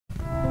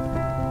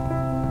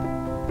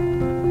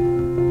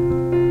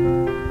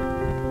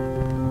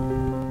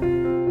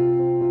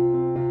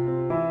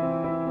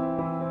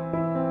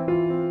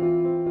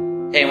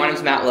Hey, my name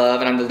is Matt Love,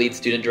 and I'm the lead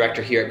student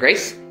director here at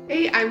Grace.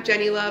 Hey, I'm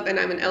Jenny Love, and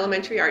I'm an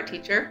elementary art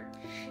teacher.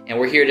 And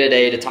we're here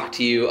today to talk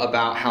to you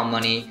about how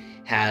money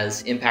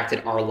has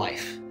impacted our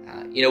life.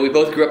 We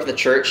both grew up in the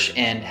church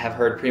and have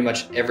heard pretty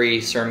much every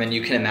sermon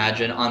you can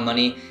imagine on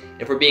money.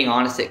 If we're being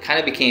honest, it kind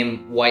of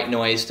became white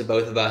noise to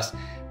both of us.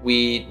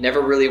 We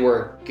never really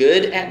were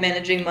good at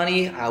managing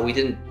money. We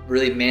didn't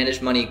really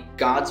manage money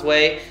God's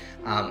way,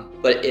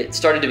 but it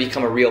started to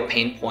become a real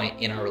pain point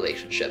in our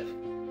relationship.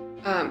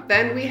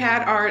 Then we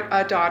had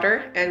our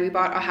daughter, and we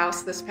bought a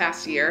house this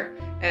past year,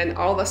 and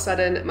all of a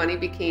sudden money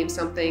became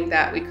something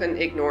that we couldn't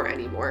ignore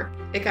anymore.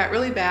 It got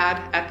really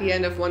bad at the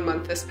end of 1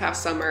 month this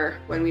past summer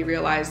when we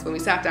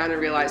sat down and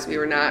realized we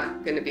were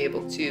not going to be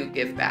able to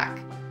give back.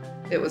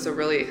 It was a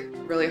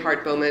really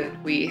hard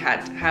moment. We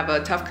had to have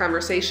a tough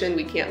conversation.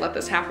 We can't let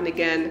this happen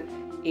again.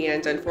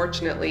 And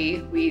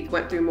unfortunately, we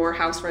went through more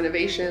house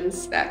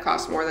renovations that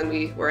cost more than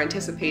we were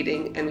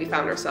anticipating, and we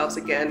found ourselves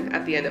again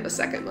at the end of a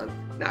second month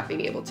not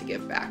being able to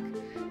give back.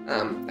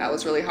 That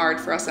was really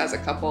hard for us as a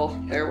couple.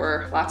 There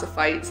were lots of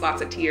fights,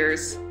 lots of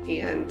tears,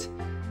 and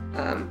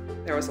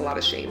there was a lot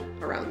of shame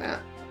around that.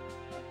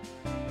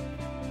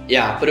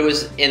 Yeah, but it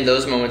was in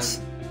those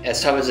moments,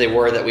 as tough as they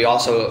were, that we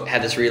also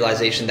had this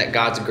realization that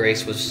God's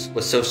grace was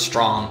so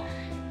strong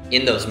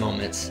in those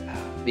moments.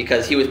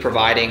 Because he was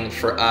providing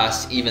for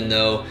us even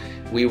though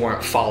we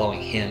weren't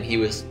following him. He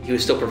was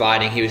still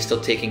providing, he was still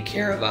taking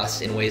care of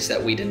us in ways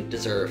that we didn't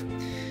deserve.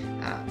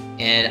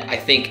 And I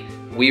think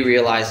we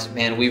realized,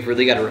 man, we've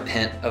really got to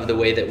repent of the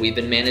way that we've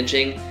been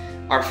managing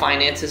our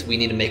finances. We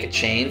need to make a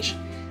change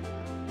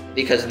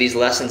because these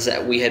lessons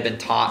that we had been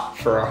taught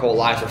for our whole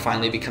lives are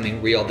finally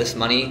becoming real. This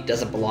money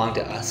doesn't belong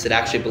to us, it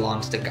actually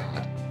belongs to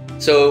God.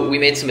 So we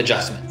made some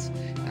adjustments.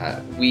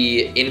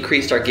 We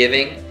increased our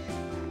giving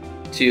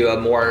to a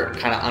more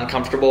kind of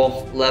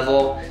uncomfortable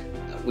level.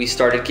 We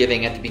started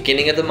giving at the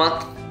beginning of the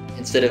month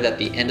instead of at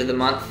the end of the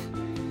month.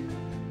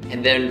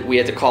 And then we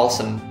had to call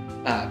some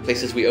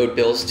places we owed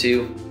bills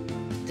to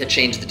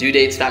change the due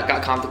dates. That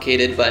got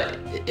complicated, but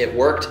it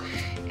worked.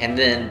 And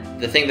then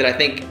the thing that I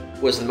think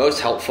was the most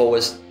helpful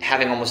was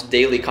having almost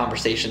daily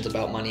conversations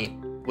about money,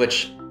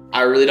 which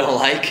I really don't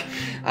like.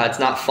 It's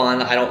not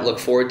fun. I don't look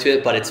forward to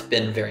it, but it's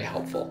been very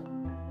helpful.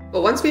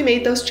 But once we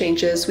made those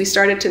changes, we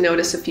started to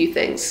notice a few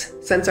things.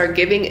 Since our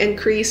giving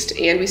increased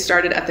and we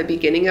started at the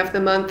beginning of the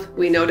month,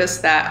 we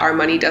noticed that our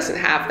money doesn't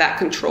have that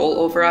control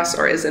over us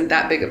or isn't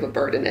that big of a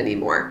burden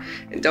anymore.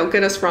 And don't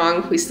get us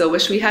wrong, we still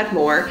wish we had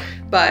more,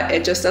 but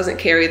it just doesn't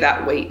carry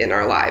that weight in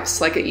our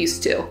lives like it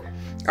used to.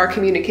 Our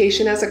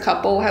communication as a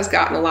couple has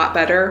gotten a lot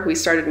better. We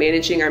started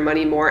managing our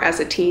money more as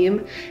a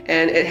team,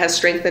 and it has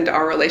strengthened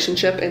our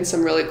relationship in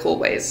some really cool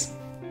ways.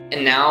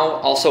 And now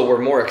also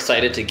we're more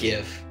excited to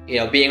give.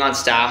 Being on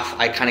staff,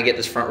 I kind of get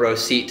this front row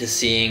seat to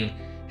seeing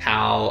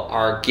how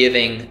our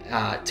giving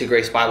to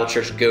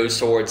GraceBible.Church goes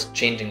towards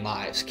changing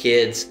lives,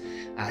 kids,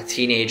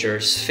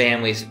 teenagers,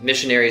 families,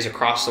 missionaries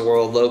across the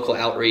world, local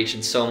outreach,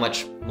 and so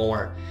much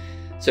more.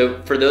 So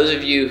for those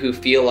of you who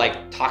feel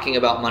like talking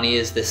about money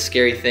is this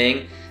scary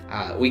thing,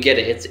 we get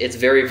it. It's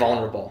very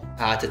vulnerable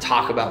to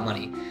talk about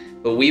money.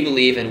 But we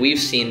believe and we've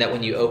seen that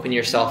when you open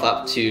yourself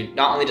up to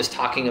not only just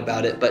talking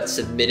about it, but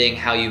submitting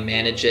how you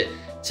manage it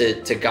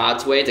to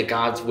God's way, to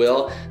God's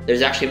will,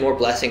 there's actually more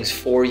blessings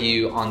for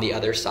you on the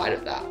other side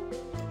of that.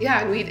 Yeah,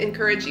 and we'd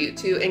encourage you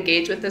to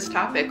engage with this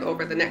topic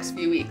over the next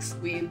few weeks.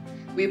 We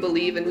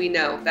believe and we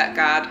know that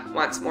God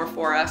wants more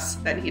for us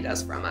than he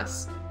does from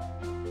us.